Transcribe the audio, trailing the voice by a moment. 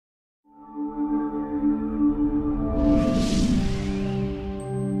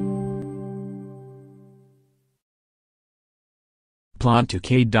plot to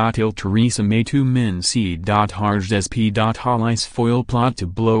k.ill. Theresa May Two men c.harged as p.olice foil plot to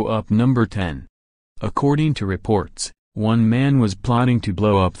blow up number 10. According to reports, one man was plotting to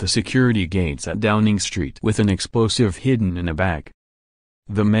blow up the security gates at Downing Street with an explosive hidden in a bag.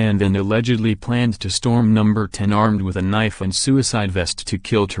 The man then allegedly planned to storm number 10 armed with a knife and suicide vest to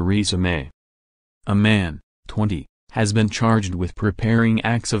kill Theresa May. A man, 20, has been charged with preparing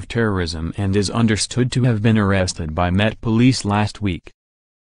acts of terrorism and is understood to have been arrested by Met Police last week.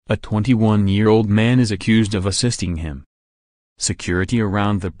 A 21-year-old man is accused of assisting him. Security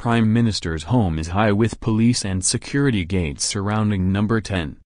around the Prime Minister's home is high with police and security gates surrounding number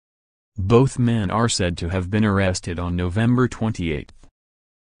 10. Both men are said to have been arrested on November 28.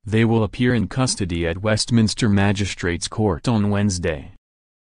 They will appear in custody at Westminster Magistrates Court on Wednesday.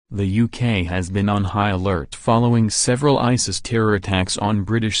 The UK has been on high alert following several ISIS terror attacks on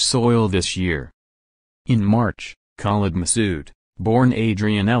British soil this year. In March, Khalid Masood, born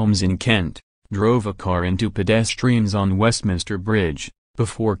Adrian Elms in Kent, drove a car into pedestrians on Westminster Bridge,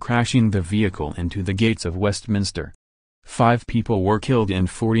 before crashing the vehicle into the gates of Westminster. 5 people were killed and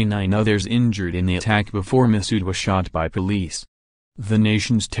 49 others injured in the attack before Masood was shot by police. The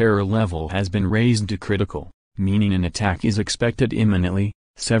nation's terror level has been raised to critical, meaning an attack is expected imminently,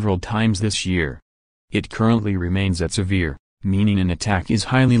 several times this year. It currently remains at severe, meaning an attack is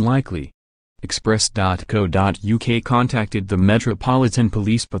highly likely. Express.co.uk contacted the Metropolitan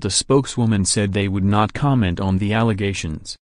Police, but the spokeswoman said they would not comment on the allegations.